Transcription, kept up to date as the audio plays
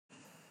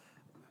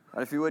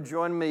If you would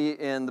join me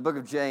in the book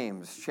of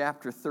James,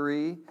 chapter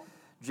 3,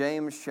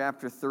 James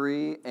chapter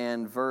 3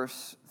 and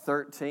verse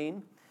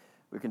 13.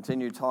 We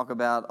continue to talk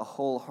about a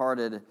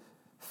wholehearted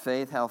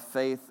faith, how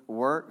faith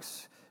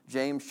works.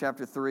 James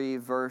chapter 3,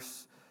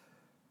 verse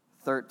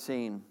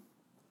 13.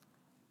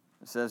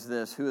 It says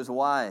this, "Who is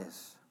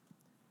wise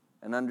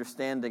and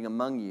understanding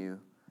among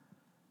you?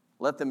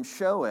 Let them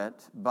show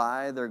it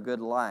by their good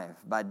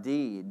life, by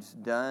deeds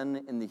done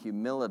in the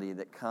humility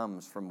that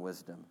comes from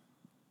wisdom.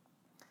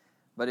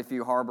 But if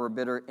you harbor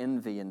bitter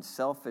envy and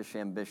selfish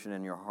ambition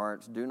in your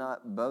hearts, do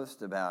not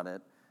boast about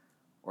it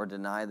or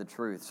deny the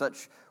truth.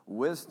 Such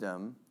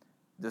wisdom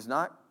does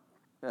not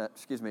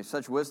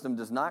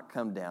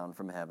come down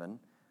from heaven,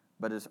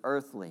 but is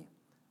earthly,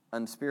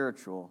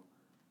 unspiritual,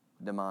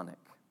 demonic.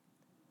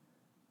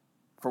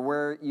 For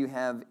where you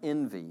have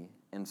envy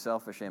and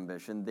selfish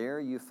ambition, there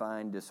you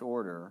find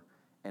disorder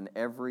and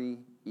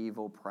every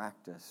evil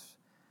practice.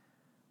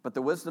 But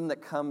the wisdom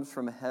that comes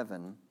from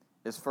heaven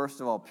is first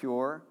of all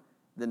pure,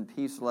 then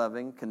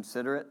peace-loving,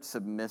 considerate,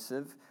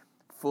 submissive,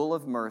 full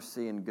of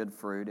mercy and good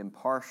fruit,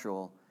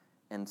 impartial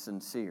and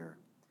sincere.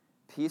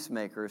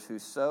 Peacemakers who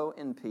sow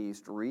in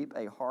peace reap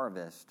a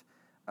harvest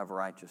of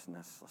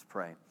righteousness." Let's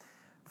pray.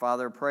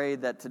 Father, pray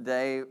that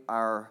today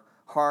our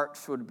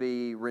hearts would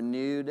be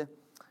renewed,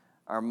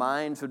 our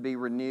minds would be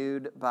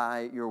renewed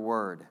by your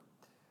word,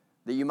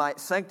 that you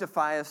might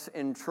sanctify us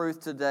in truth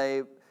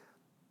today.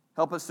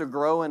 Help us to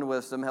grow in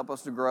wisdom, help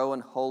us to grow in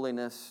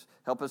holiness,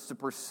 help us to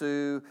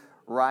pursue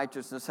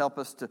righteousness. Help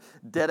us to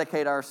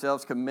dedicate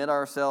ourselves, commit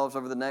ourselves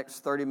over the next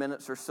 30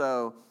 minutes or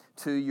so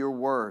to your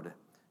word,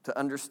 to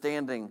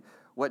understanding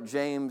what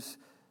James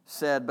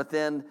said, but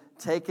then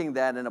taking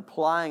that and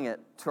applying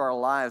it to our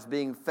lives,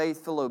 being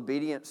faithful,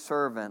 obedient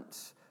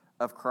servants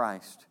of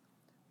Christ.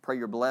 Pray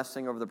your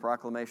blessing over the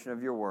proclamation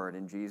of your word.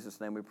 In Jesus'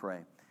 name we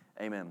pray.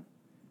 Amen.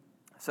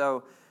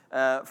 So,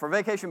 for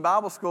Vacation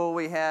Bible School,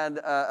 we had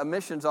a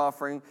missions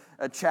offering,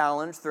 a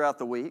challenge throughout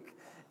the week.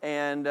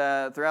 And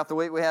throughout the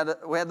week, we had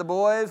the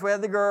boys, we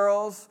had the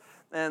girls,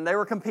 and they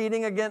were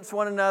competing against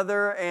one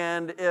another.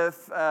 And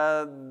if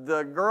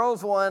the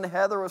girls won,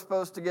 Heather was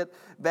supposed to get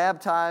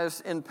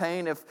baptized in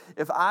paint.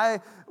 If I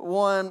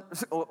won,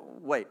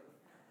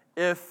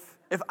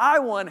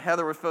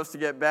 Heather was supposed to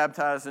get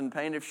baptized in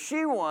paint. If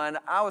she won,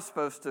 I was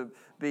supposed to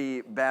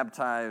be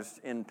baptized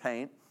in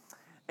paint.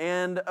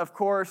 And of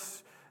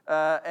course,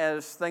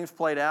 as things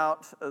played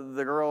out,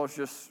 the girls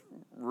just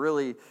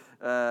really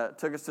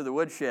took us to the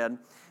woodshed.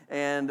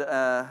 And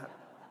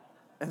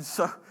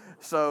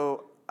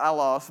so I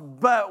lost,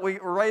 but we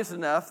raised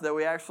enough that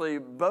we actually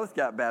both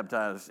got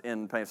baptized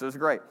in paint, so it was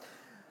great.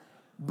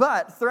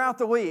 But throughout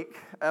the week,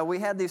 we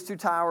had these two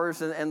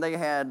towers, and they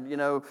had,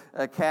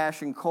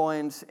 cash and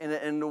coins. And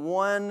in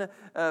one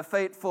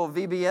fateful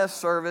VBS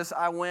service,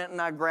 I went and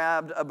I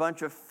grabbed a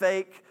bunch of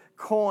fake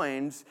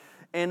coins.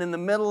 And in the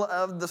middle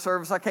of the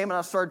service, I came and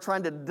I started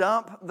trying to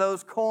dump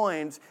those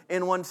coins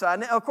in one side.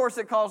 And of course,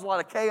 it caused a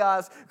lot of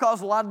chaos,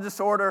 caused a lot of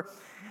disorder.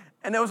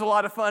 And it was a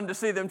lot of fun to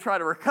see them try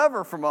to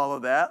recover from all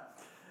of that.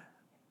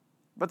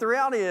 But the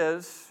reality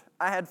is,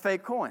 I had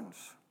fake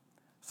coins.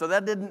 So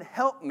that didn't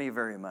help me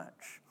very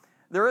much.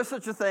 There is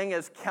such a thing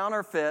as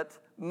counterfeit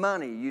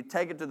money. You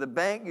take it to the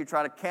bank, you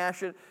try to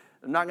cash it.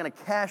 They're not going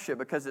to cash it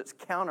because it's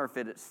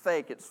counterfeit, it's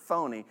fake, it's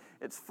phony,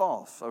 it's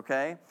false,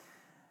 okay?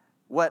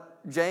 What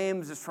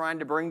James is trying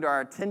to bring to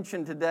our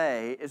attention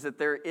today is that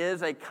there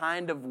is a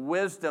kind of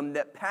wisdom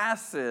that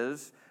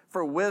passes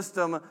for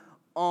wisdom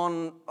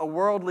on a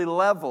worldly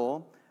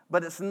level,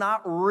 but it's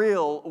not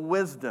real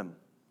wisdom.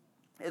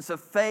 It's a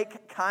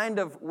fake kind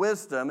of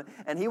wisdom,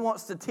 and he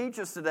wants to teach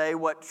us today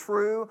what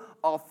true,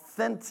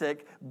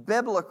 authentic,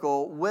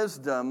 biblical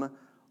wisdom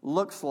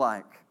looks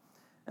like.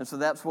 And so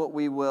that's what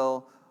we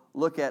will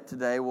look at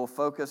today. We'll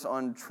focus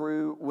on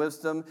true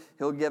wisdom.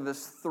 He'll give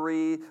us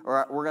we're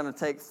going to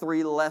take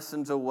 3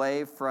 lessons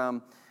away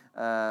from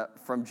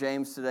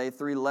James today,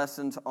 3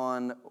 lessons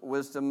on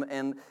wisdom.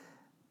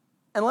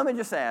 And let me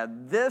just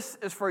add, this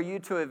is for you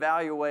to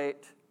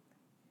evaluate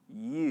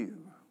you,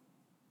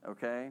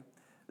 okay?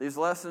 These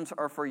lessons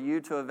are for you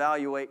to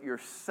evaluate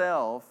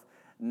yourself,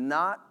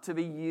 not to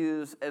be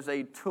used as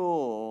a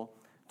tool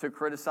to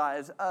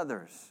criticize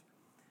others.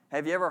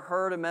 Have you ever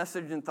heard a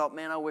message and thought,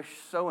 man, I wish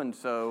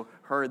so-and-so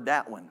heard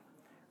that one,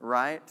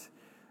 right?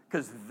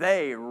 Because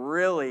they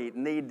really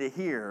need to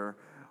hear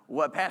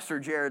what Pastor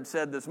Jared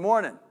said this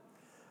morning.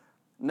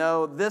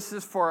 No, this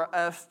is for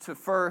us to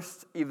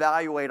first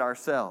evaluate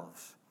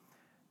ourselves,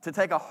 to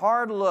take a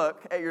hard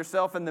look at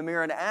yourself in the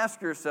mirror and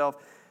ask yourself,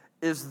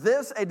 is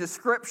this a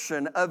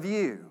description of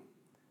you?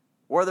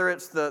 Whether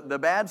it's the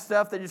bad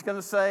stuff that he's going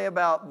to say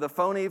about the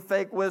phony,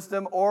 fake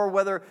wisdom, or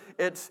whether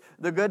it's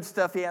the good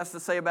stuff he has to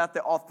say about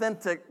the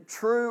authentic,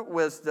 true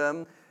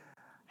wisdom,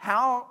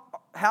 how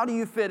do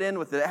you fit in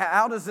with it?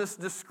 How does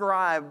this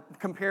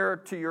compare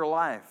to your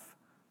life?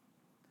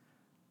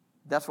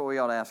 That's what we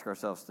ought to ask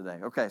ourselves today.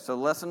 Okay, so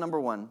lesson number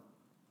 1,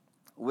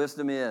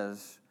 wisdom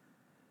is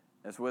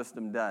as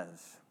wisdom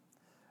does.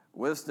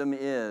 Wisdom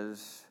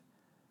is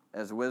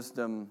as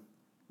wisdom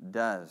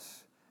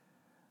does.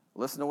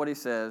 Listen to what he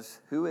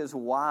says. Who is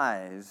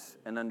wise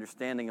and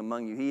understanding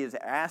among you? He is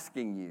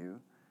asking you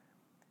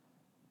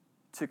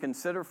to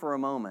consider for a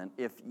moment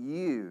if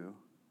you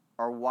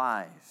are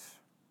wise.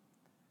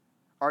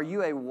 Are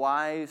you a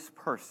wise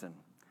person?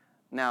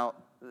 Now,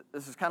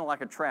 this is kind of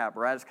like a trap,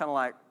 right? It's kind of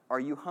like, are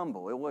you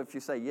humble? Well, if you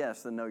say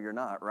yes, then no, you're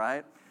not,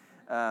 right?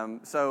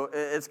 So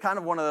it's kind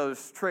of one of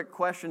those trick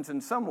questions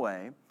in some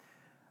way.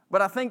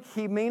 But I think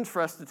he means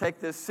for us to take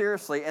this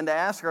seriously and to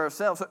ask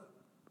ourselves,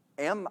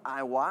 am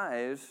I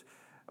wise?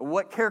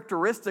 What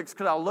characteristics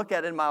could I look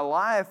at in my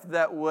life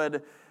that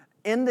would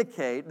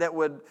indicate, that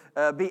would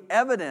be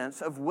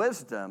evidence of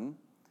wisdom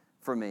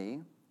for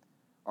me?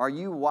 Are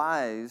you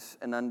wise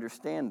and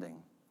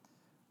understanding?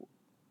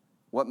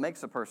 What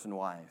makes a person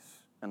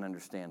wise and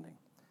understanding?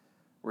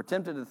 We're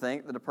tempted to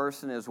think that a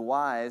person is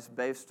wise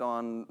based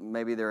on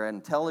maybe their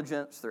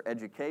intelligence, their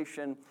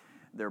education,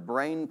 their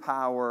brain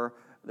power,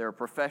 their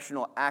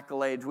professional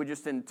accolades. We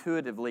just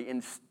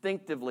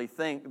instinctively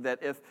think that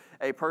if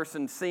a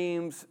person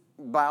seems,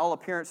 by all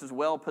appearances,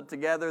 well put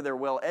together, they're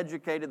well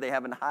educated, they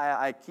have a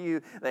high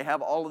IQ, they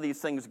have all of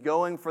these things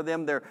going for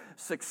them, they're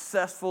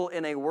successful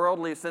in a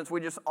worldly sense,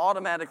 we just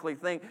automatically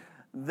think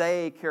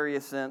they carry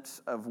a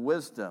sense of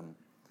wisdom.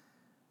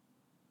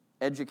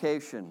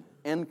 Education,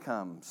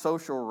 income,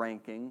 social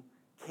ranking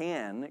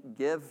can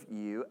give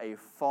you a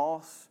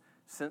false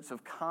sense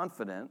of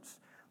confidence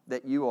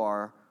that you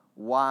are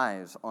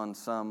wise on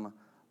some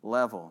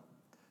level.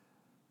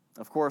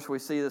 Of course, we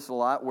see this a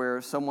lot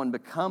where someone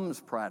becomes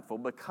prideful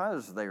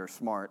because they are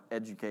smart,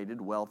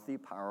 educated, wealthy,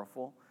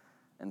 powerful,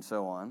 and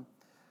so on.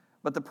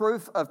 But the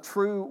proof of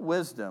true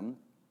wisdom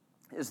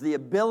is the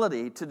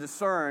ability to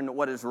discern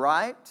what is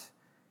right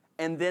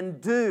and then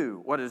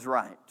do what is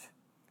right.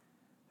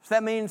 So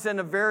that means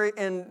in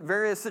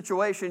various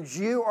situations,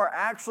 you are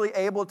actually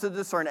able to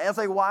discern, as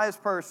a wise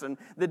person,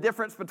 the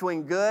difference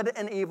between good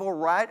and evil,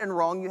 right and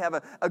wrong. You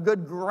have a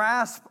good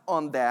grasp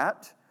on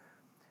that.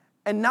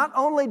 And not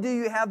only do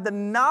you have the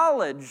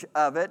knowledge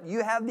of it,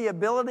 you have the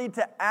ability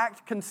to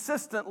act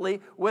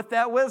consistently with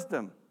that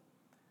wisdom.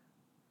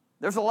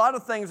 There's a lot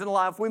of things in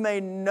life we may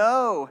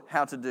know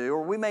how to do,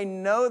 or we may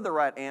know the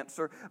right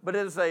answer, but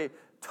it is a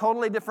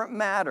totally different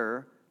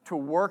matter to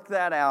work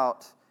that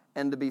out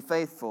and to be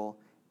faithful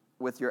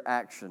with your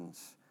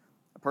actions.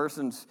 A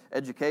person's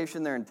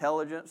education, their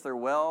intelligence, their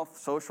wealth,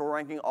 social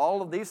ranking,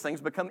 all of these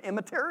things become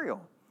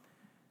immaterial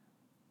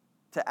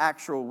to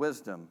actual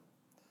wisdom.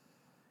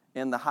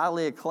 In the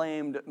highly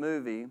acclaimed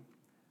movie,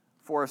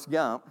 Forrest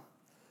Gump,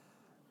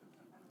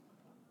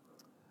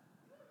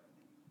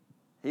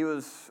 he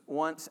was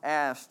once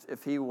asked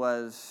if he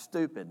was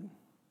stupid.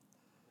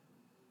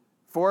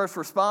 Forrest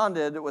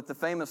responded with the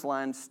famous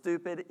line,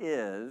 "Stupid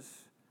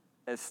is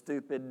as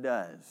stupid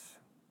does."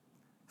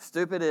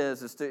 Stupid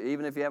is,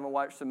 even if you haven't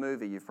watched the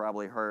movie, you've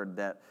probably heard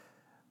that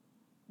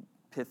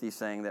pithy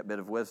saying, that bit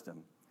of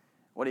wisdom.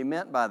 What he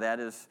meant by that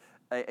is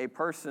a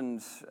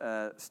person's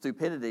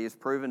stupidity is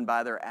proven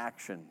by their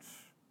actions.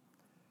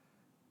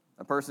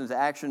 A person's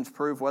actions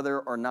prove whether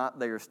or not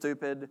they are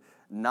stupid,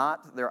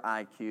 not their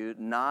IQ,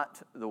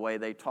 not the way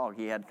they talk.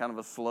 He had kind of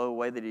a slow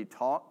way that he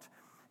talked.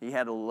 He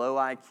had a low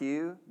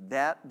IQ.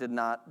 That did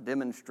not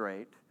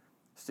demonstrate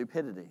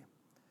stupidity.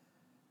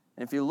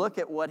 And if you look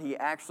at what he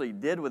actually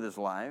did with his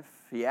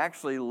life, he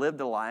actually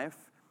lived a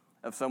life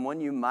of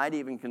someone you might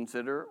even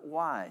consider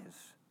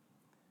wise.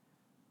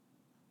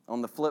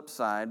 On the flip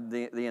side,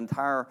 the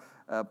entire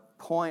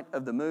point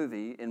of the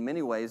movie, in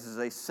many ways, is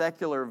a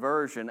secular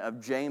version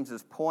of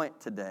James's point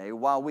today.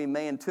 While we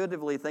may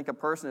intuitively think a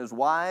person is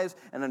wise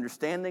and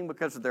understanding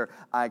because of their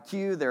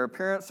IQ, their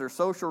appearance, their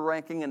social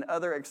ranking, and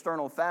other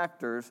external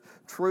factors,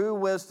 true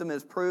wisdom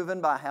is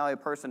proven by how a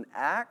person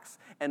acts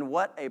and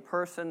what a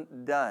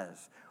person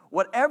does.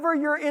 Whatever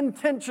your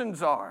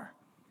intentions are,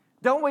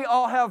 don't we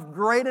all have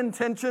great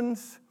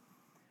intentions?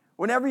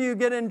 Whenever you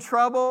get in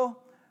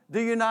trouble,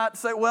 do you not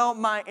say, well,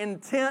 my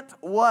intent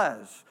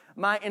was,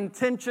 my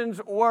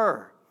intentions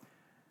were?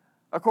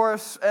 Of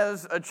course,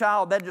 as a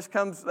child,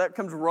 that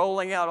comes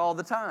rolling out all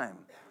the time.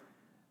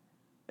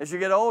 As you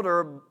get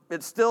older,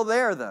 it's still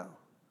there though,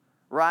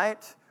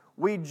 right?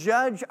 We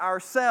judge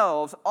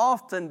ourselves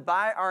often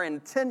by our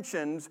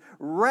intentions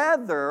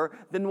rather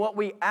than what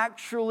we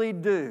actually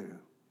do.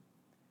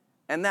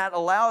 And that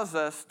allows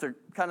us to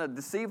kind of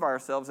deceive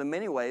ourselves in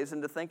many ways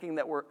into thinking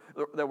that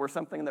we're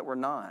something that we're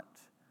not.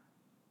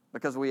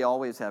 Because we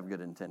always have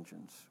good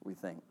intentions, we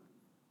think.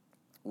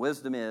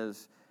 Wisdom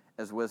is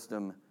as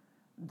wisdom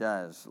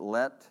does.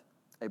 Let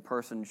a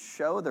person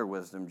show their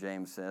wisdom,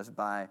 James says,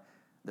 by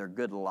their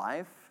good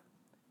life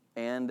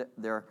and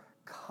their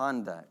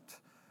conduct.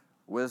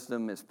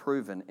 Wisdom is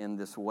proven in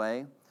this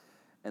way.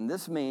 And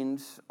this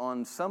means,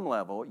 on some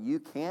level, you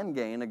can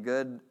gain a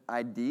good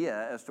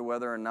idea as to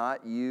whether or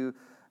not you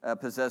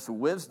possess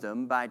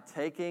wisdom by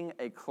taking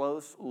a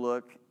close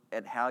look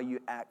at how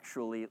you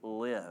actually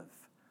live,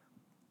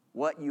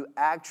 what you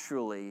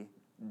actually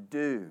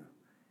do,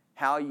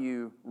 how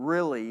you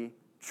really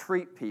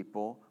treat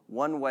people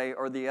one way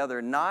or the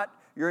other. Not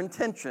your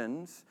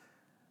intentions,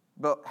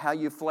 but how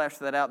you flesh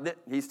that out.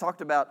 He's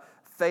talked about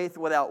faith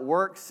without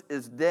works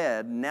is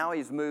dead. Now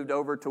he's moved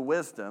over to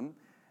wisdom,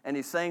 and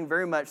he's saying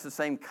very much the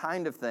same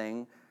kind of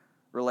thing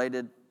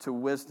related to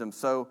wisdom.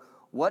 So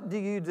what do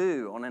you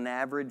do on an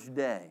average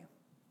day?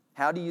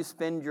 How do you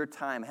spend your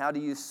time? How do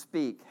you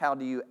speak? How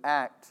do you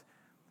act?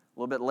 A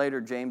little bit later,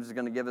 James is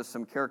going to give us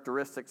some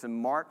characteristics and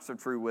marks of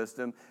true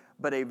wisdom,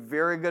 but a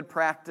very good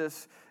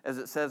practice, as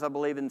it says, I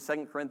believe, in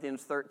 2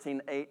 Corinthians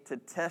 13:8, to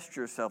test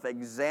yourself,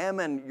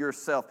 examine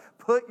yourself,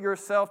 put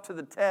yourself to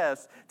the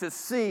test to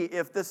see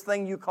if this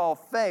thing you call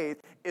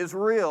faith is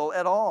real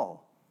at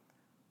all,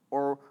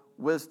 or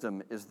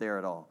wisdom is there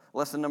at all.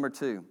 Lesson number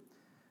 2,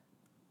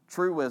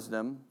 true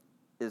wisdom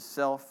is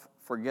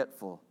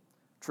self-forgetful.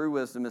 True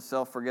wisdom is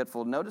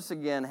self-forgetful. Notice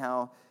again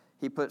how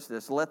he puts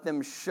this. Let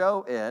them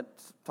show it,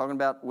 talking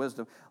about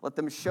wisdom, let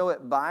them show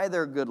it by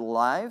their good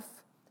life,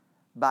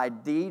 by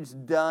deeds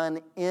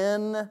done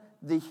in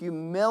the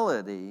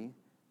humility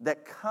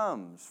that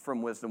comes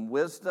from wisdom.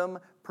 Wisdom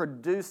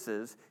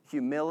produces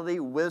humility.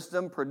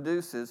 Wisdom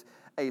produces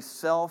a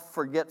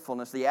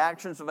self-forgetfulness. The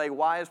actions of a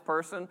wise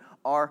person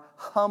are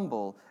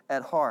humble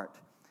at heart.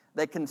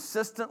 They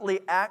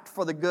consistently act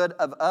for the good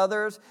of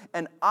others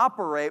and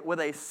operate with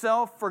a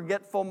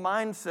self-forgetful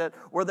mindset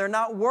where they're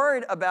not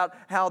worried about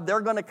how they're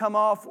going to come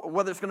off,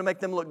 whether it's going to make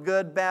them look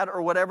good, bad,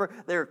 or whatever.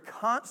 They're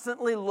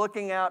constantly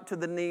looking out to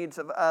the needs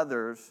of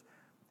others.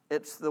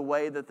 It's the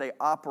way that they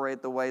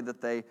operate, the way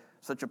that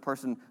such a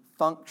person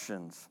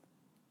functions.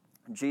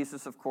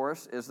 Jesus, of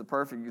course, is the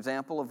perfect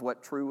example of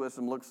what true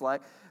wisdom looks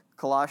like.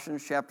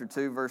 Colossians chapter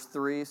 2, verse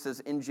 3 says,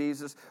 in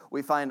Jesus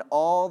we find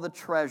all the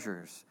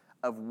treasures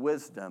of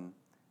wisdom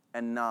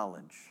and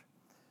knowledge.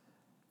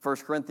 1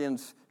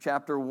 Corinthians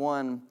chapter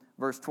 1,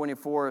 verse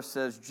 24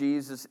 says,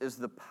 Jesus is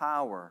the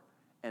power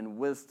and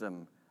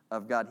wisdom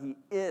of God. He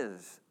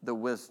is the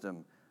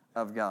wisdom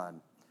of God.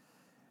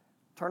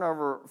 Turn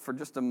over for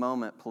just a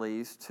moment,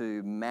 please,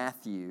 to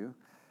Matthew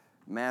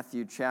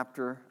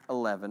chapter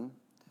 11.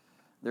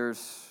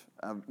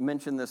 I've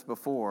mentioned this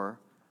before,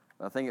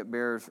 but I think it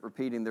bears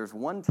repeating. There's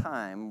one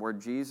time where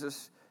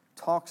Jesus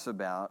talks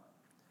about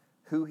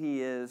who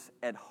he is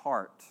at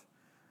heart.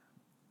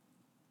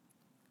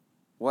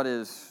 What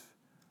is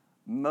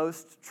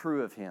most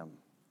true of him?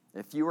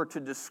 If you were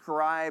to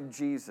describe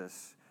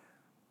Jesus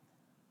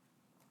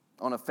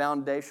on a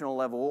foundational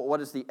level, what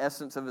is the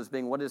essence of his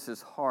being? What is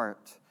his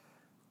heart?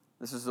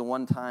 This is the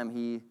one time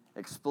he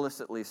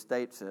explicitly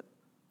states it.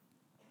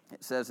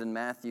 It says in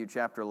Matthew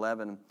chapter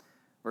 11,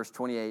 verse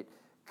 28,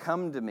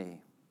 come to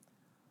me,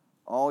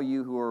 all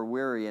you who are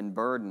weary and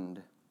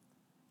burdened,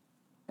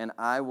 and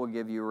I will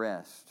give you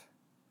rest.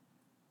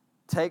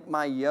 Take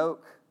my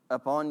yoke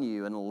upon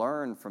you and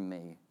learn from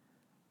me.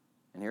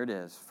 And here it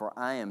is. For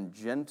I am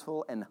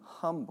gentle and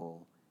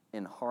humble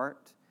in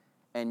heart,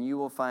 and you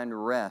will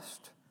find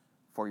rest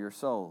for your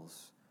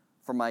souls.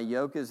 For my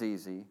yoke is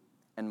easy,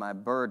 and my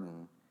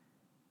burden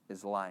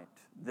is light.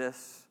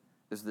 This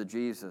is the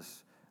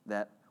Jesus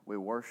that we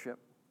worship.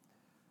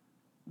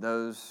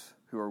 Those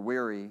who are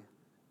weary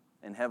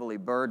and heavily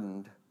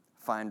burdened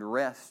find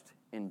rest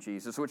in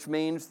Jesus, which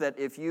means that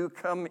if you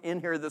come in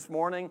here this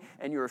morning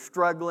and you're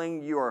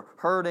struggling, you are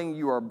hurting,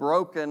 you are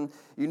broken,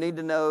 you need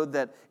to know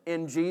that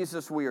in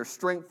Jesus we are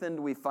strengthened,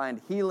 we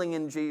find healing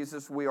in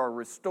Jesus, we are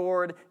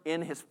restored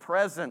in his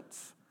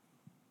presence.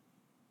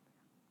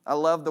 I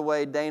love the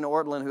way Dane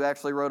Ortland, who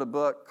actually wrote a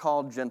book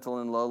called Gentle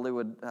and Lowly,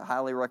 would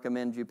highly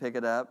recommend you pick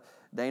it up.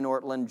 Dane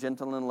Ortland,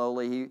 Gentle and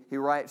Lowly, he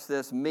writes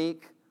this: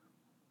 meek,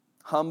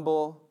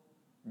 humble,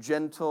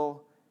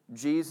 gentle.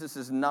 Jesus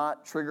is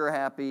not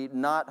trigger-happy,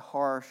 not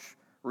harsh,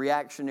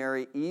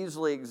 reactionary,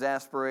 easily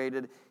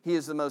exasperated. He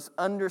is the most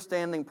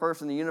understanding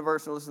person in the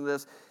universe. And listen to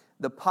this.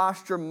 The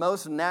posture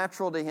most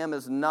natural to him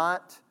is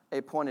not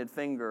a pointed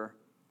finger,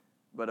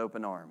 but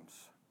open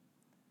arms.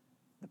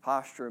 The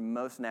posture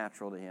most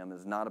natural to him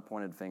is not a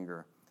pointed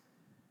finger,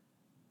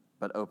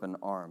 but open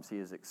arms. He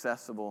is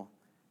accessible.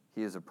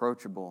 He is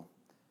approachable.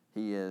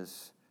 He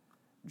is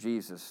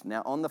Jesus.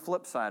 Now, on the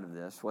flip side of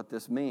this, what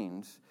this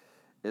means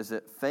is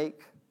that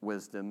fake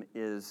wisdom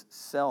is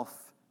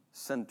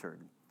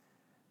self-centered.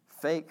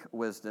 Fake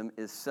wisdom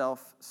is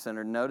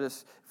self-centered.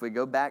 Notice, if we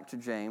go back to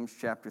James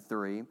chapter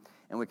 3,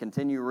 and we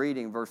continue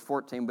reading verse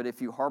 14, but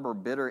if you harbor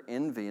bitter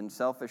envy and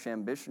selfish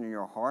ambition in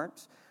your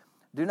hearts,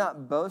 do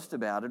not boast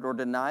about it or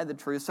deny the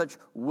truth. Such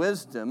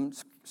wisdom,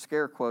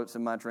 scare quotes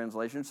in my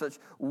translation, such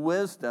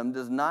wisdom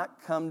does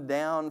not come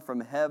down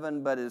from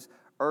heaven, but is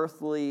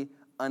earthly,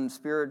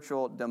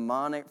 unspiritual,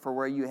 demonic. For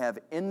where you have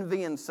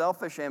envy and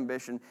selfish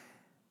ambition,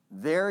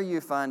 there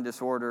you find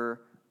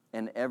disorder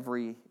and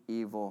every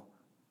evil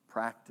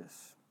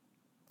practice.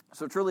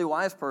 So a truly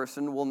wise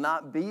person will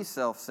not be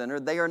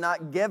self-centered. They are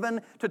not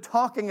given to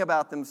talking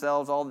about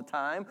themselves all the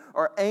time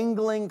or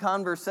angling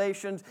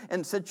conversations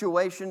and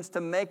situations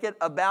to make it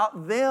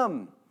about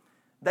them.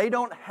 They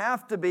don't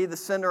have to be the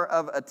center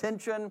of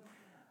attention.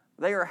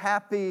 They are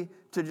happy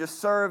to just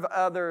serve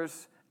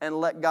others and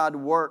let God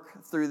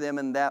work through them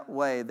in that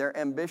way. Their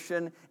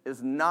ambition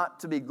is not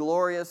to be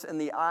glorious in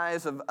the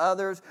eyes of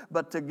others,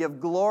 but to give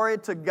glory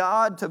to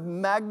God, to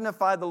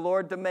magnify the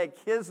Lord, to make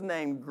His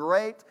name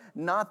great,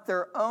 not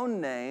their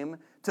own name,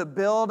 to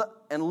build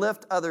and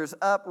lift others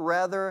up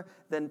rather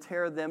than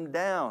tear them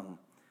down.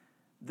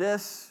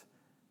 This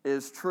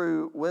is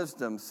true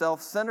wisdom.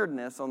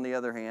 Self-centeredness, on the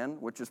other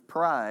hand, which is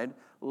pride,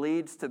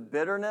 leads to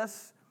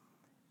bitterness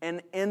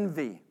and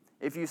envy.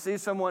 If you see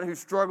someone who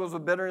struggles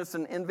with bitterness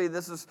and envy,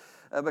 this is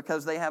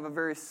because they have a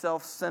very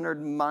self-centered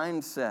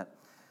mindset.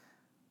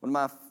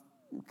 A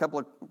couple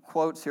of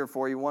quotes here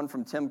for you. One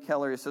from Tim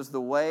Keller. He says, the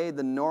way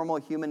the normal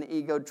human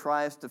ego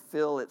tries to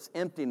fill its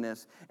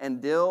emptiness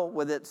and deal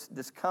with its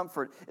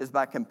discomfort is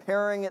by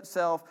comparing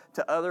itself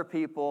to other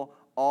people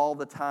all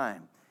the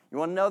time. You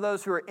want to know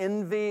those who are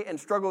envy and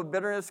struggle with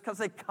bitterness? Because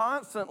they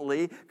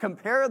constantly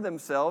compare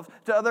themselves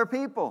to other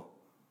people.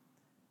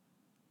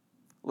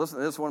 Listen,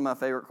 this is one of my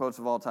favorite quotes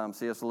of all time.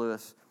 C.S.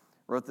 Lewis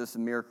wrote this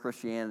in Mere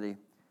Christianity.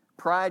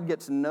 Pride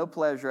gets no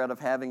pleasure out of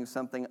having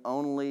something,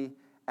 only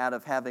out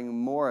of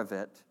having more of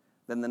it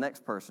than the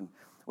next person.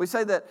 We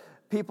say that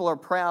people are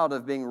proud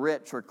of being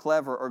rich or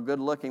clever or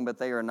good looking, but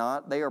they are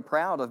not. They are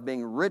proud of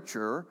being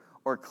richer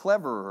or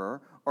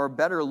cleverer or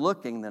better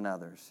looking than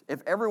others.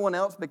 If everyone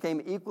else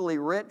became equally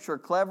rich or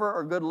clever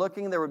or good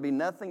looking, there would be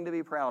nothing to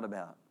be proud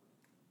about.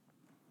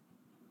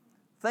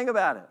 Think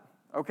about it,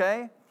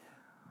 okay?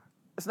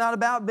 It's not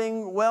about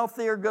being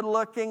wealthy or good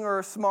looking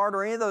or smart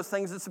or any of those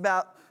things. It's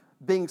about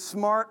being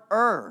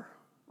smarter,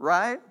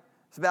 right?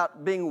 It's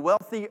about being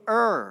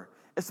wealthier.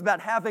 It's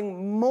about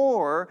having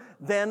more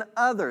than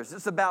others.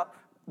 It's about,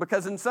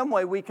 because in some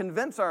way we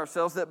convince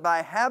ourselves that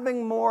by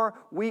having more,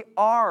 we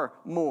are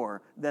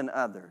more than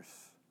others.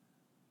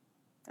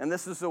 And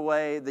this is the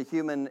way the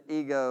human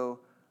ego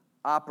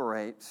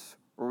operates,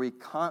 where we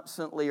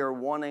constantly are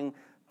wanting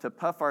to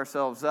puff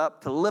ourselves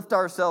up, to lift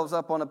ourselves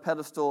up on a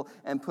pedestal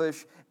and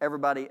push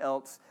everybody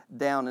else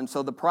down. And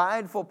so the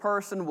prideful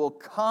person will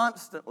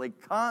constantly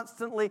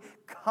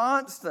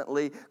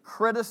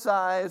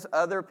criticize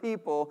other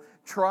people,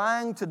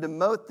 trying to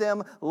demote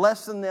them,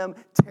 lessen them,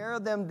 tear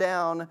them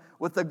down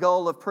with the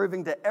goal of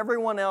proving to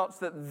everyone else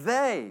that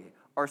they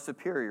are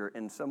superior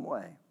in some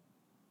way.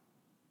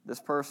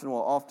 This person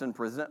will often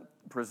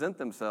present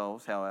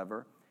themselves,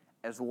 however,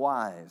 as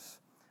wise,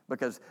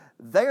 because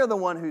they're the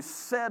one who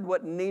said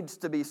what needs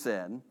to be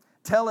said,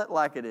 tell it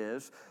like it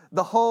is,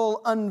 the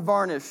whole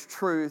unvarnished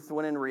truth,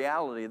 when in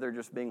reality they're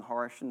just being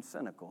harsh and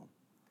cynical.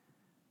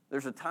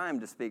 There's a time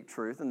to speak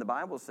truth, and the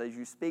Bible says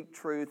you speak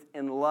truth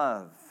in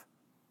love.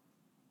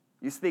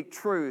 You speak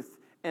truth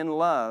in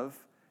love.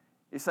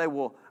 You say,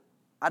 well,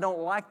 I don't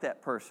like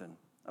that person.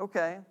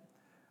 Okay,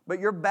 but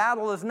your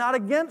battle is not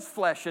against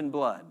flesh and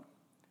blood.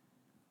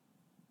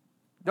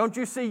 Don't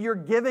you see you're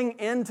giving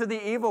in to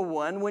the evil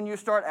one when you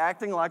start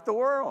acting like the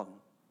world?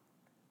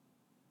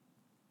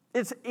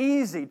 It's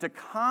easy to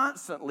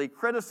constantly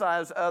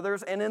criticize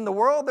others, and in the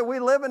world that we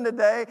live in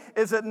today,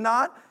 is it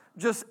not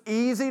just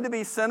easy to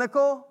be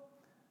cynical?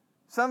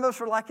 Some of us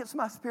are like, it's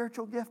my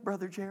spiritual gift,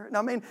 Brother Jared.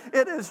 I mean,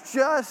 it is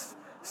just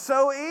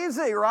so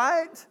easy,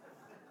 right?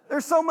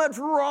 There's so much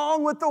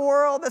wrong with the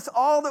world. That's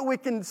all that we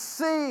can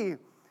see.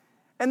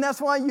 And that's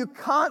why you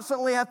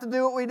constantly have to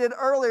do what we did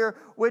earlier,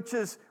 which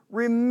is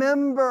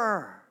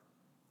remember.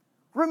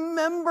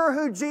 Remember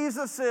who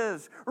Jesus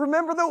is.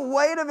 Remember the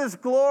weight of His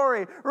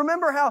glory.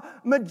 Remember how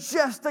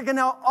majestic and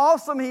how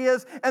awesome He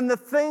is, and the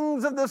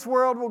things of this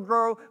world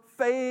will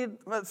fade,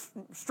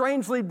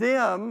 strangely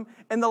dim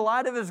in the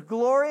light of His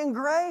glory and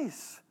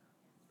grace.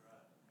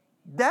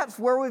 That's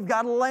where we've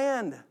got to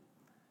land.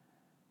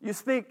 You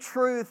speak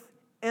truth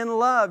in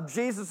love.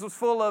 Jesus was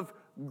full of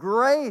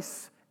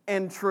grace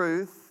and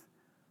truth.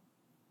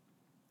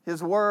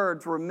 His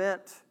words were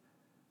meant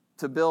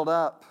to build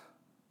up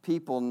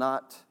people,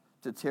 not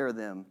to tear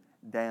them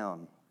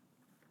down.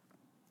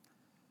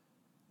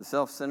 The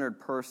self-centered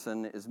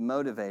person is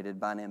motivated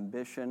by an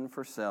ambition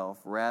for self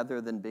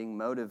rather than being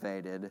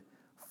motivated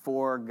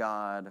for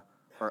God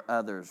or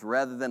others.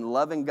 Rather than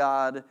loving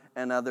God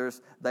and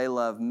others, they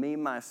love me,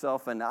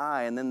 myself, and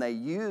I, and then they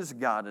use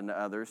God and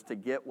others to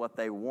get what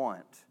they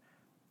want.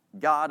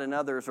 God and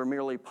others are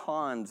merely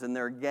pawns in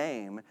their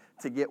game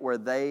to get where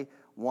they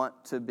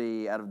want to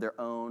be out of their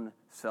own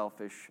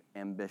selfish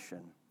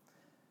ambition.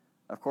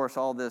 Of course,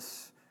 all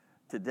this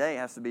today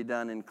has to be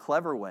done in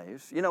clever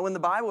ways. You know, when the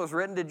Bible was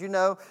written, did you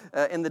know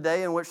in the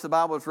day in which the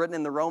Bible was written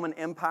in the Roman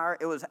Empire,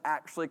 it was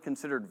actually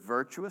considered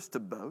virtuous to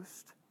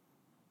boast?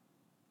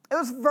 It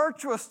was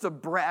virtuous to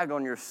brag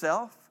on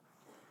yourself.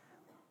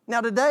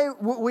 Now today,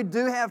 we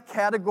do have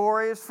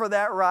categories for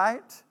that,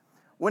 right?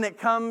 When it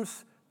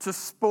comes to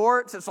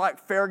sports, it's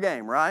like fair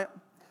game, right?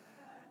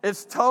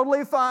 It's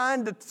totally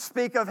fine to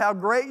speak of how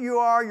great you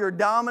are, you're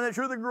dominant,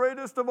 you're the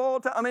greatest of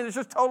all time. I mean, it's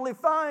just totally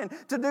fine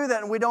to do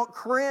that, and we don't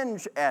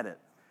cringe at it.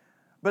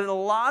 But in a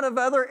lot of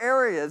other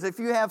areas, if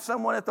you have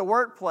someone at the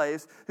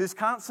workplace who's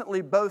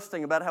constantly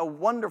boasting about how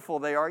wonderful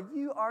they are,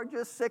 you are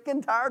just sick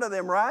and tired of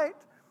them, right?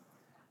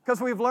 Because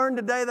we've learned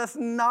today that's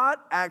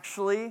not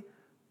actually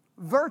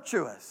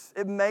virtuous.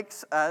 It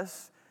makes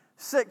us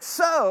sick.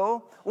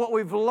 So, what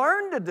we've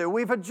learned to do,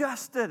 we've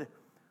adjusted.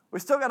 We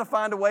still got to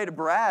find a way to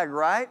brag,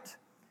 right?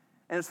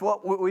 And it's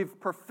what we've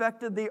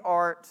perfected the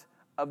art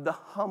of the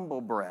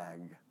humble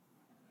brag.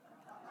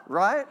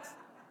 Right?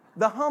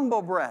 The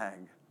humble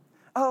brag.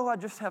 Oh, I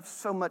just have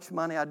so much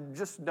money, I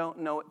just don't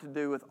know what to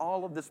do with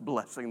all of this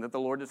blessing that the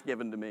Lord has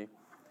given to me.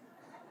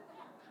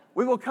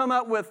 We will come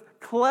up with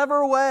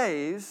clever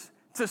ways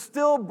to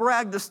still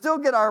brag, to still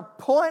get our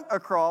point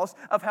across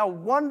of how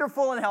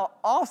wonderful and how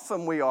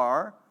awesome we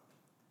are,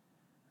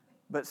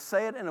 but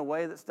say it in a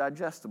way that's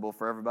digestible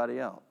for everybody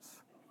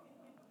else.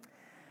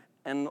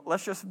 And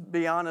let's just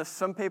be honest,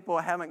 some people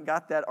haven't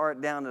got that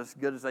art down as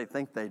good as they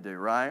think they do,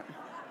 right?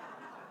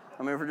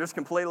 I mean, if we're just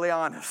completely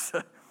honest,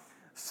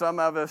 some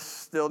of us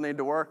still need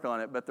to work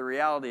on it, but the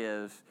reality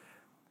is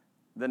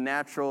the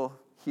natural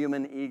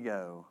human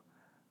ego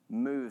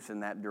moves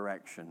in that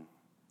direction.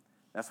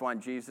 That's why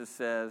Jesus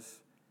says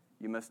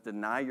you must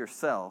deny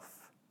yourself,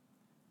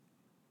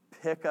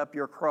 pick up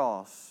your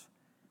cross,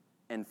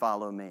 and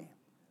follow me.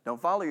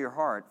 Don't follow your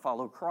heart,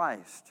 follow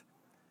Christ.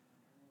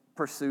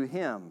 Pursue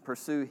Him,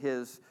 pursue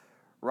His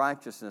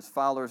righteousness.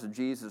 Followers of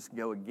Jesus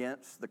go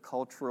against the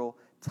cultural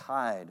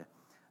tide.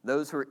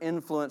 Those who are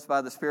influenced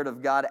by the Spirit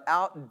of God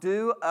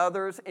outdo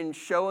others in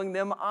showing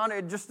them honor.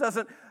 It just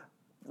doesn't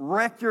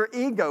wreck your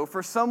ego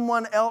for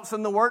someone else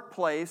in the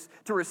workplace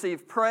to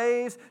receive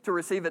praise, to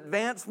receive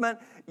advancement.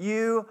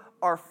 You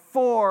are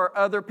for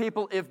other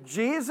people. If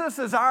Jesus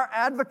is our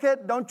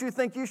advocate, don't you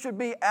think you should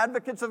be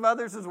advocates of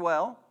others as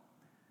well?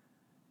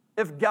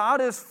 If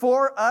God is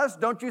for us,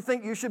 don't you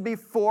think you should be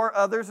for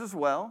others as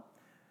well?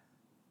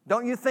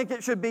 Don't you think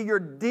it should be your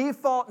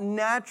default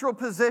natural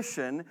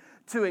position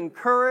to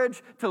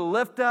encourage, to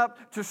lift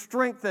up, to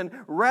strengthen,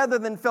 rather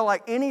than feel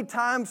like any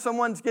time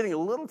someone's getting a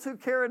little too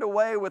carried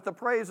away with the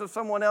praise of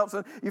someone else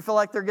and you feel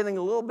like they're getting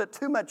a little bit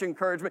too much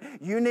encouragement,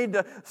 you need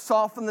to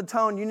soften the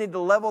tone. You need to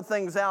level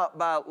things out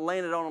by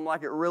laying it on them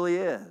like it really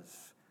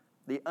is,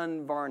 the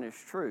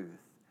unvarnished truth.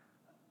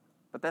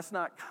 But that's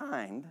not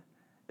kind.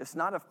 It's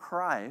not of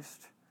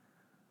Christ.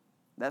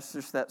 That's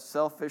just that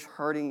selfish,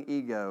 hurting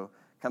ego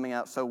coming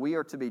out. So we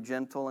are to be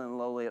gentle and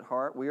lowly at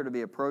heart. We are to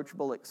be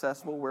approachable,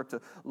 accessible. We're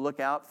to look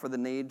out for the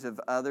needs of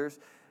others,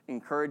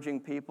 encouraging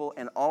people,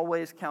 and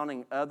always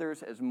counting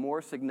others as more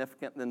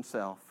significant than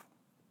self.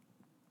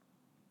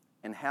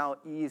 And how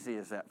easy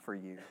is that for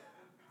you?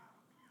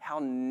 How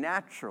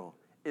natural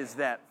is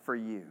that for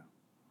you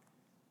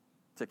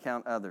to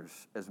count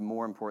others as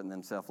more important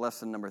than self?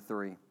 Lesson number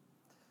 3.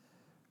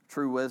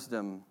 True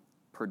wisdom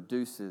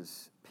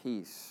produces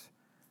peace.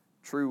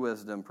 True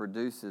wisdom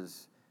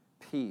produces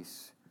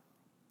peace.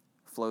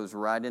 Flows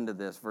right into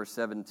this, verse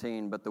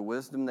 17. But the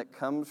wisdom that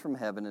comes from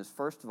heaven is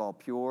first of all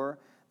pure,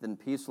 then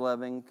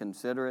peace-loving,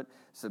 considerate,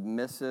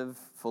 submissive,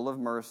 full of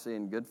mercy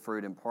and good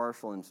fruit,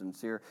 impartial and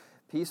sincere.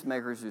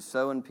 Peacemakers who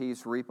sow in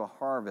peace reap a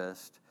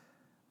harvest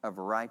of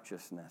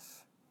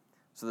righteousness.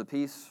 So the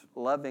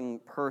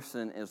peace-loving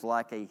person is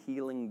like a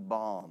healing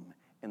balm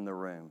in the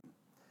room.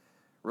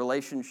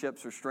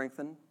 Relationships are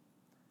strengthened.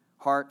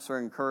 Hearts are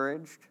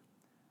encouraged.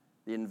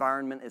 The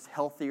environment is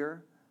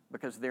healthier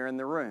because they're in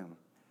the room.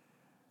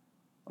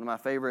 One of my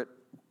favorite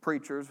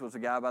preachers was a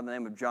guy by the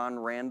name of John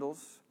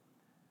Randalls,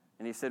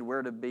 and he said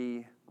we're to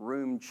be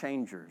room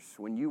changers.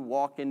 When you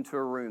walk into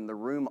a room, the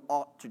room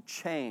ought to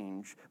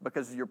change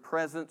because of your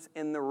presence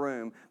in the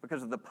room,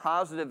 because of the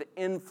positive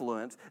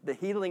influence, the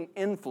healing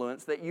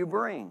influence that you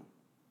bring.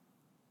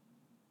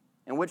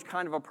 And which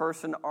kind of a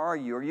person are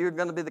you? Are you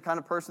going to be the kind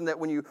of person that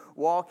when you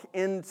walk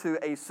into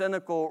a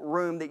cynical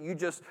room that you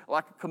just,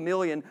 like a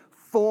chameleon,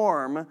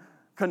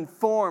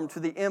 conform to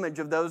the image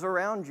of those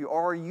around you?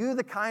 Or are you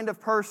the kind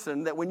of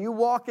person that when you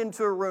walk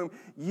into a room,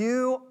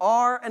 you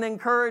are an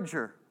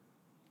encourager?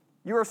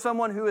 You are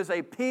someone who is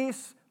a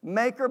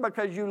peacemaker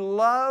because you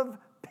love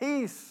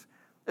peace.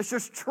 It's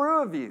just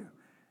true of you.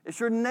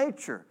 It's your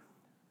nature,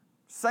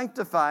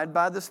 sanctified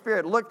by the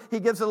Spirit. Look, he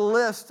gives a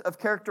list of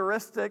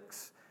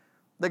characteristics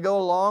that go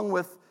along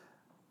with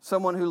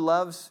someone who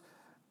loves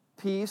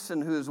peace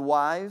and who is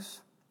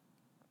wise.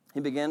 He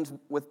begins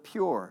with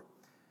pure.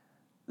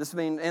 This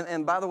means,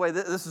 and by the way,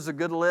 this is a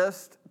good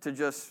list to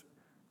just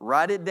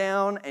write it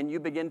down and you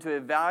begin to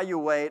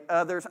evaluate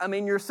others. I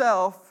mean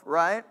yourself,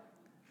 right?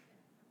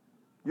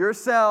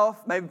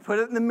 Yourself, maybe put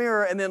it in the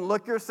mirror and then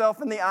look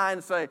yourself in the eye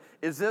and say,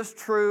 is this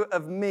true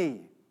of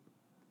me?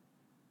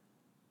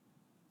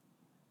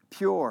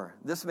 Pure.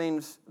 This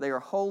means they are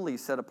wholly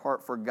set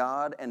apart for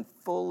God and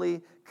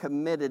fully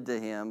committed to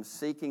Him,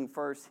 seeking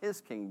first His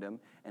kingdom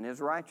and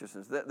His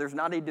righteousness. There's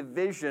not a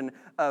division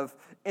of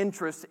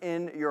interest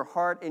in your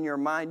heart, in your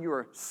mind. You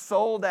are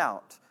sold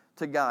out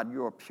to God.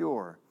 You are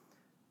pure.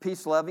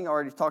 Peace-loving, I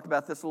already talked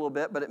about this a little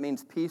bit, but it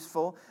means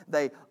peaceful.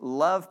 They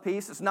love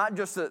peace. It's not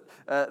just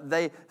that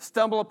they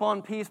stumble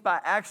upon peace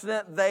by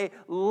accident. They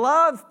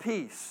love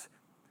peace.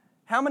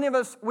 How many of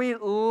us, we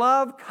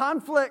love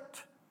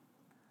conflict?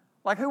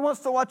 Like, who wants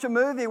to watch a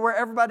movie where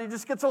everybody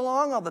just gets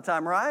along all the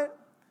time, right?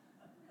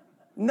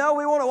 No,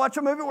 we want to watch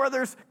a movie where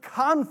there's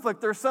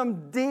conflict. There's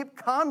some deep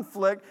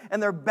conflict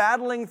and they're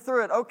battling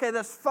through it. Okay,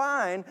 that's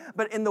fine.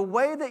 But in the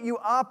way that you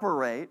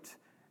operate,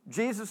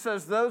 Jesus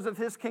says those of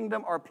his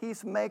kingdom are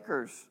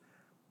peacemakers.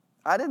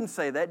 I didn't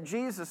say that.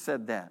 Jesus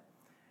said that.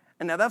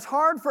 And now that's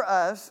hard for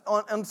us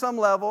on some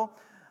level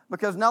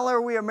because not only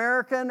are we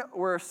American,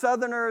 we're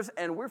Southerners,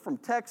 and we're from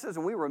Texas,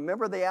 and we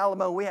remember the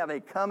Alamo. We have a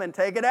come and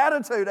take it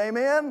attitude.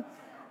 Amen?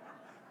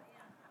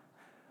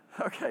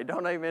 Okay,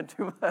 don't amen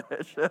too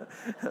much.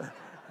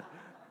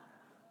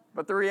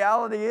 But the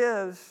reality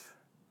is,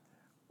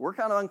 we're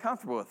kind of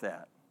uncomfortable with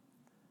that.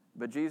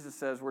 But Jesus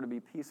says we're to be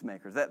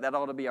peacemakers. That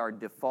ought to be our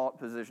default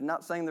position.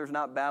 Not saying there's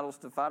not battles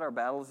to fight. Our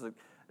battles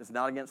is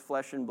not against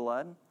flesh and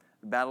blood.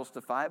 Battles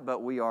to fight,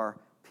 but we are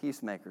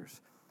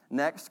peacemakers.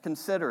 Next,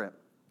 considerate.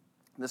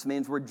 This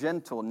means we're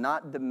gentle,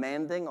 not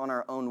demanding on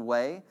our own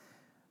way,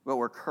 but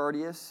we're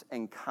courteous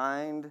and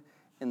kind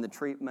in the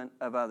treatment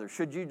of others.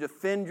 Should you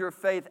defend your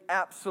faith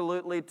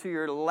absolutely to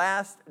your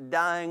last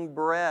dying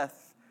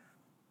breath?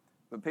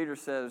 But Peter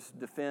says,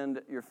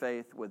 defend your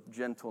faith with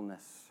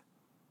gentleness.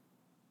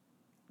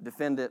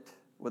 Defend it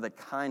with a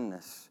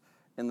kindness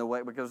in the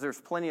way, because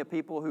there's plenty of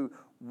people who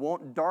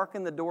won't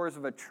darken the doors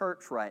of a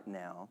church right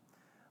now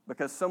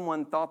because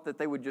someone thought that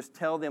they would just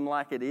tell them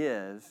like it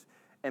is,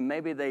 and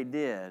maybe they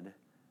did,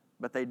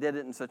 but they did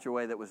it in such a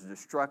way that was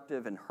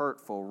destructive and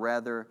hurtful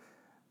rather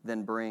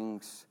than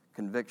brings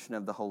conviction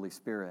of the Holy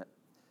Spirit.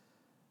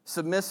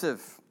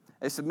 Submissive.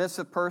 A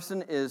submissive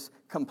person is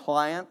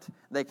compliant.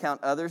 They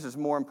count others as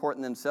more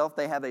important than self.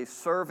 They have a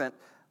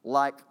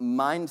servant-like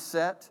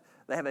mindset.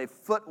 They have a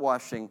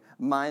foot-washing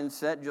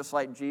mindset, just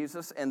like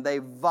Jesus, and they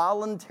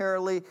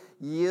voluntarily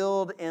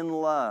yield in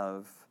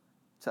love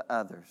to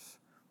others.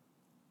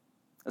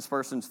 This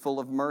person's full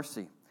of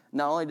mercy.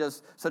 Not only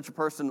does such a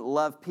person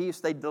love peace,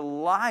 they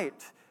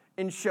delight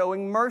in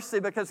showing mercy,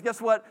 because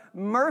guess what?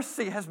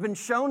 Mercy has been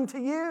shown to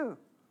you.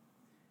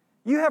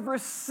 You have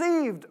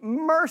received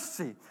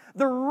mercy,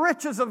 the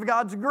riches of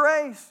God's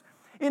grace.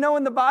 You know,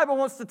 when the Bible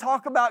wants to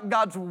talk about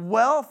God's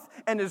wealth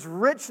and His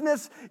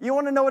richness, you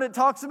want to know what it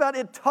talks about?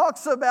 It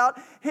talks about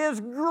His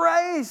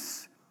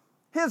grace,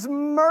 His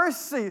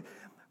mercy.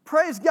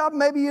 Praise God,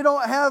 maybe you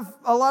don't have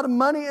a lot of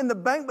money in the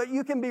bank, but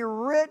you can be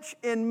rich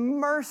in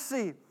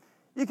mercy.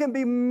 You can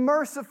be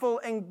merciful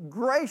and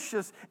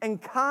gracious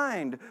and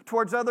kind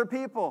towards other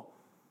people.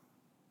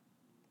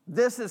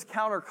 This is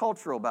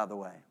countercultural, by the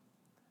way.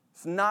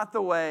 It's not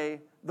the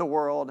way the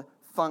world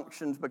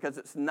functions, because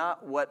it's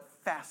not what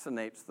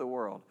fascinates the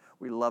world.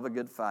 We love a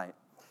good fight.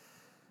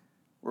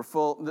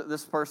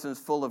 This person is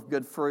full of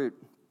good fruit,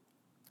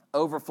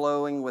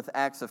 overflowing with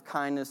acts of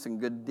kindness and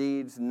good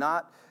deeds,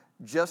 not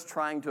just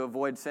trying to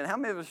avoid sin. How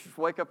many of us just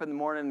wake up in the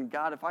morning and,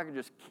 God, if I could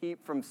just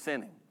keep from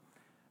sinning,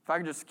 if I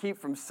could just keep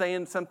from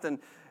saying something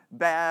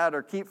bad,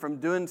 or keep from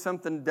doing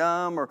something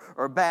dumb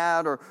or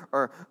bad,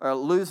 or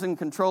losing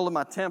control of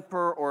my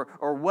temper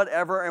or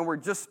whatever, and we're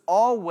just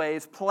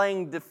always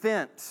playing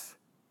defense.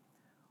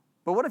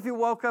 But what if you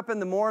woke up in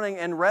the morning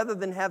and rather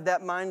than have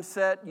that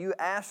mindset, you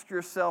ask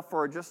yourself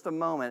for just a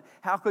moment,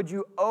 how could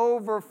you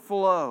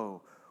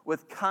overflow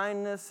with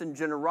kindness and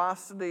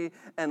generosity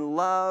and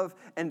love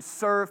and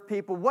serve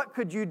people? What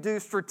could you do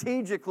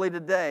strategically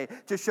today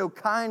to show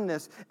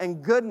kindness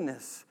and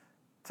goodness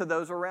to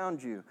those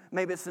around you?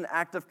 Maybe it's an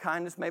act of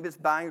kindness. Maybe it's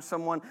buying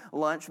someone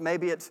lunch.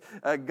 Maybe it's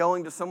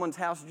going to someone's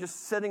house,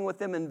 just sitting with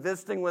them and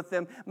visiting with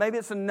them. Maybe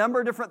it's a number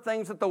of different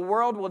things that the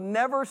world will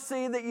never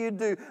see that you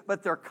do,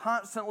 but they're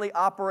constantly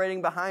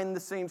operating behind the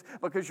scenes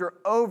because you're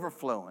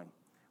overflowing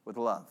with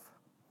love.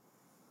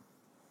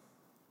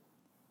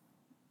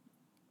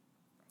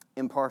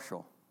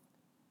 Impartial.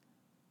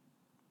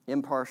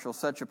 Impartial.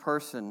 Such a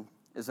person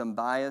is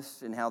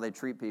unbiased in how they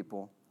treat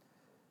people,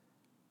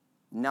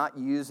 not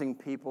using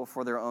people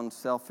for their own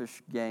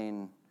selfish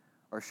gain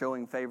or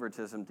showing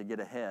favoritism to get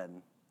ahead,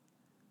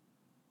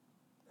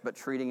 but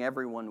treating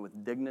everyone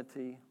with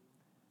dignity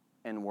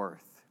and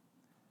worth.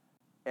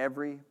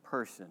 Every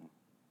person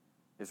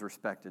is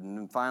respected. And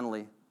then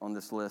finally, on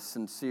this list,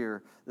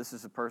 sincere. This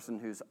is a person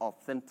who's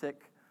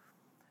authentic.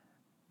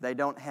 They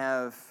don't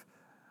have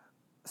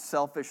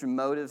selfish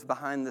motives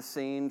behind the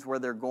scenes where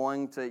they're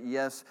going to,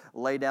 yes,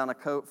 lay down a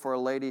coat for a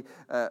lady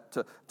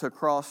to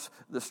cross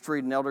the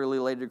street, an elderly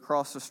lady to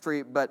cross the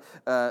street, but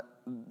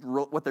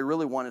what they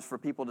really want is for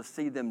people to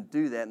see them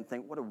do that and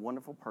think, what a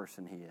wonderful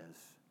person he is.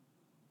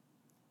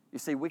 You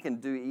see, we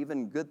can do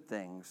even good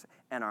things,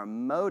 and our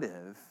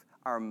motive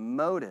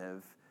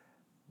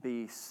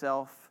be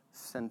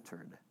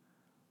self-centered.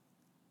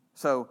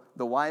 So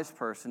the wise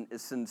person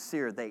is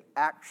sincere. They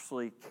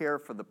actually care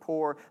for the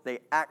poor. They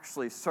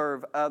actually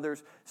serve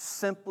others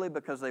simply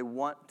because they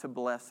want to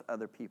bless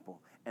other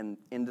people. And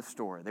end of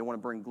story. They want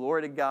to bring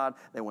glory to God.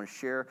 They want to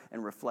share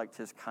and reflect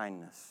His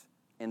kindness.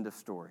 End of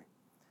story.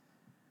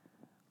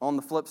 On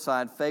the flip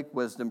side, fake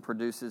wisdom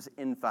produces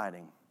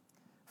infighting.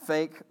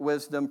 Fake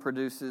wisdom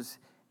produces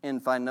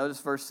infighting. Notice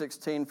verse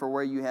 16, for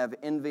where you have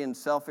envy and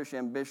selfish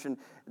ambition,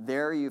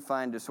 there you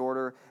find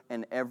disorder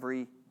and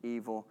every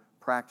evil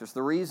practice.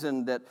 The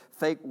reason that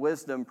fake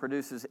wisdom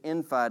produces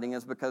infighting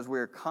is because we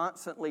are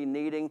constantly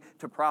needing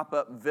to prop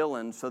up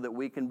villains so that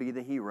we can be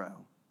the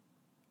hero.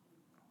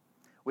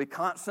 We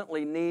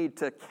constantly need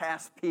to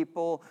cast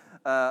people,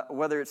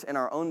 whether it's in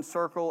our own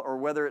circle or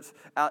whether it's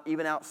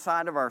even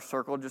outside of our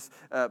circle, just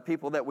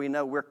people that we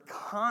know. We're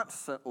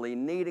constantly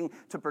needing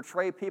to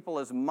portray people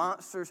as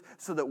monsters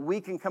so that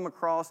we can come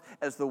across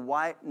as the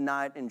white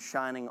knight in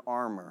shining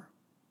armor.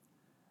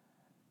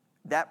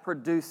 That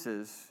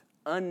produces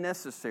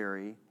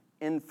unnecessary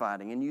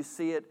infighting, and you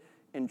see it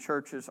in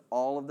churches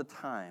all of the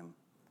time.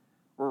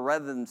 Where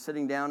rather than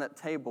sitting down at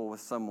table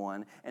with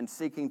someone and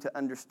seeking to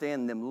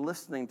understand them,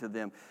 listening to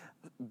them,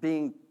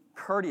 being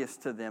courteous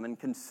to them and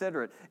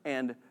considerate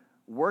and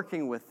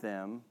working with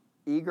them,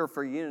 eager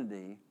for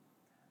unity,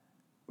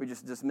 we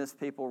just dismiss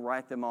people,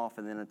 write them off,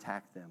 and then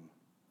attack them.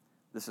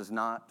 This is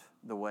not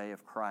the way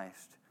of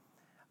Christ.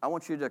 I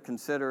want you to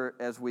consider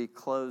as we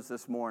close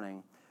this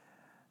morning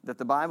that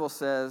the Bible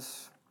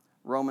says,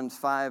 Romans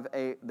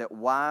 5:8, that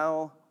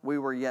while we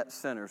were yet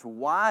sinners,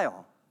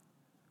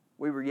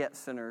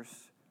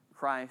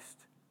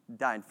 Christ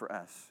died for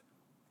us.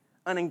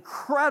 An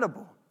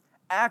incredible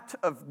act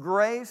of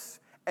grace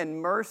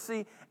and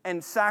mercy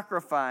and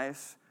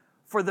sacrifice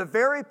for the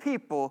very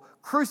people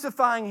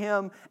crucifying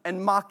him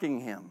and mocking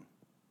him.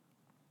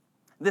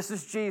 This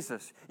is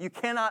Jesus. You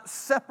cannot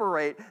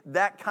separate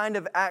that kind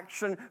of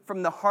action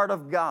from the heart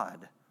of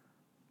God.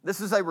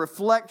 This is a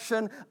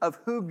reflection of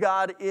who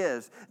God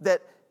is,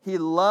 that he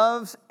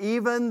loves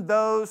even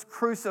those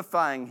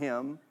crucifying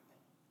him.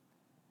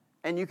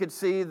 And you could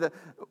see the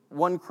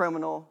one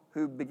criminal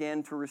who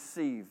began to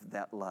receive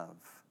that love.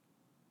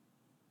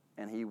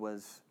 And he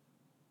was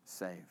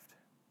saved.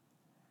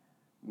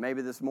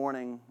 Maybe this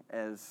morning,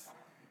 as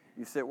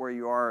you sit where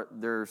you are,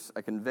 there's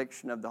a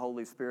conviction of the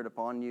Holy Spirit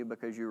upon you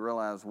because you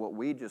realize what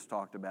we just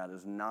talked about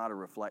is not a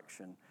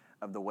reflection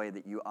of the way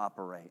that you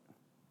operate.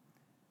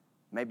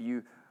 Maybe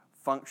you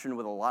function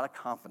with a lot of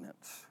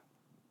confidence.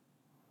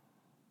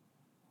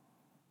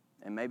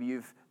 And maybe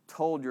you've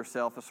told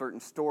yourself a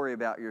certain story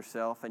about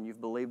yourself and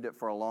you've believed it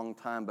for a long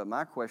time. But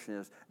my question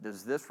is,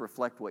 does this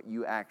reflect what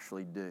you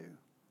actually do?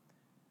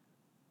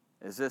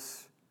 Is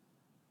this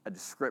a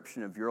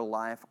description of your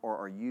life, or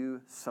are you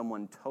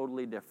someone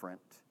totally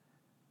different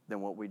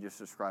than what we just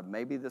described?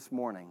 Maybe this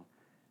morning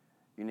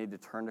you need to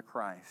turn to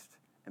Christ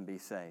and be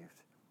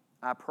saved.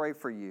 I pray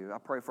for you. I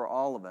pray for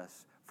all of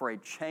us for a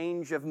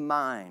change of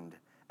mind,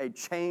 a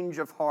change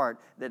of heart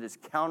that is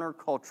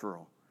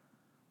countercultural,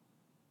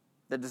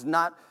 that does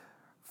not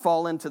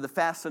fall into the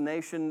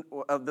fascination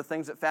of the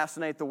things that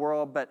fascinate the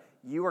world, but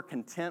you are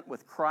content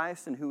with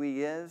Christ and who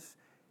he is.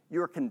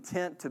 You are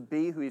content to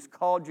be who he's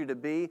called you to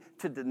be,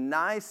 to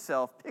deny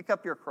self, pick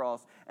up your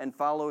cross, and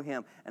follow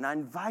him. And I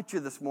invite you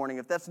this morning,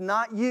 if that's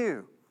not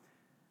you,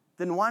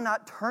 then why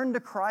not turn to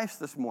Christ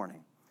this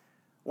morning?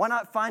 Why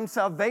not find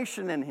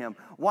salvation in him?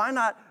 Why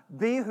not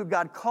be who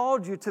God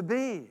called you to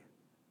be,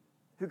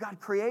 who God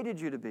created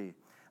you to be?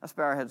 Let's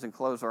bow our heads and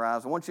close our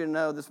eyes. I want you to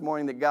know this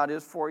morning that God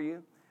is for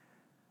you.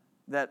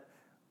 That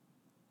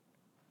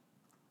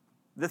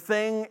the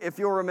thing, if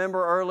you'll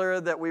remember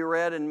earlier that we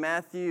read in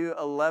Matthew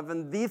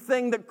 11, the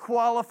thing that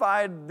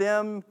qualified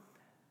them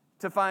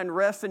to find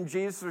rest in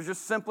Jesus was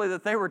just simply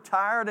that they were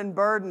tired and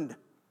burdened.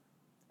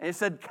 And he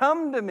said,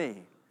 "Come to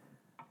me,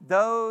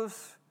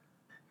 those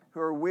who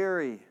are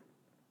weary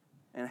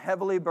and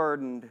heavily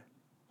burdened,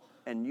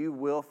 and you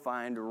will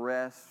find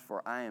rest,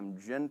 for I am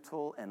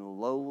gentle and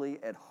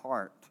lowly at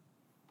heart."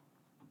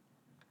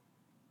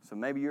 So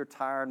maybe you're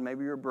tired,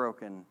 maybe you're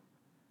broken.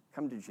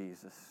 Come to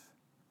Jesus.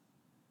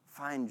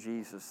 Find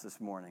Jesus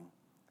this morning.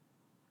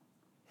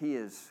 He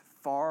is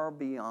far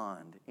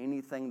beyond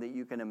anything that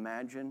you can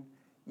imagine.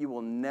 You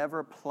will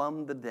never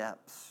plumb the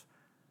depths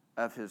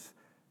of his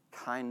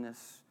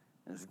kindness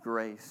and his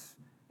grace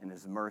and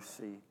his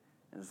mercy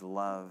and his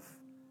love,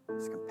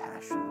 his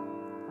compassion.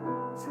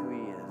 It's who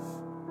he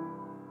is.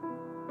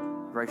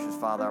 Gracious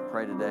Father, I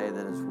pray today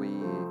that as we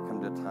come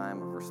to a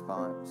time of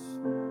response,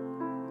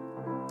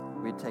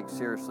 we take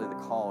seriously the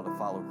call to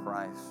follow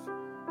Christ.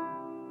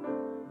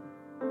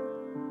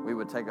 We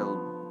would take a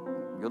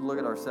good look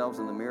at ourselves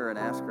in the mirror and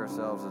ask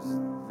ourselves, is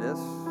this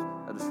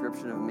a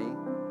description of me,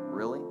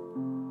 really?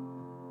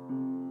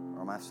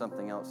 Or am I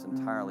something else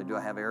entirely? Do I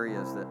have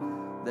areas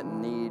that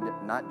need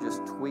not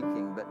just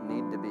tweaking, but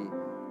need to be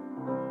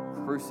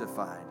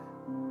crucified?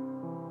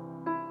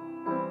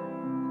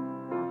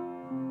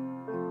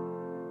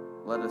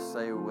 Let us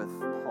say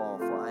with Paul,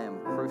 "For I am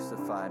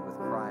crucified with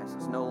Christ.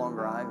 It's no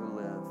longer I who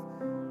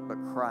live,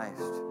 but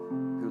Christ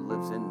who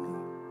lives in me."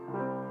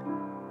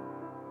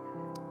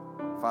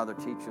 Father,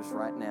 teach us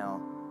right now.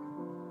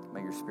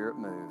 May your Spirit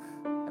move,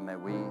 and may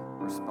we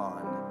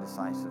respond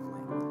decisively.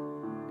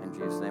 In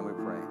Jesus' name we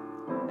pray.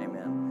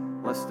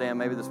 Amen. Let's stand.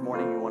 Maybe this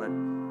morning you want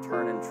to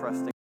turn and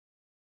trust in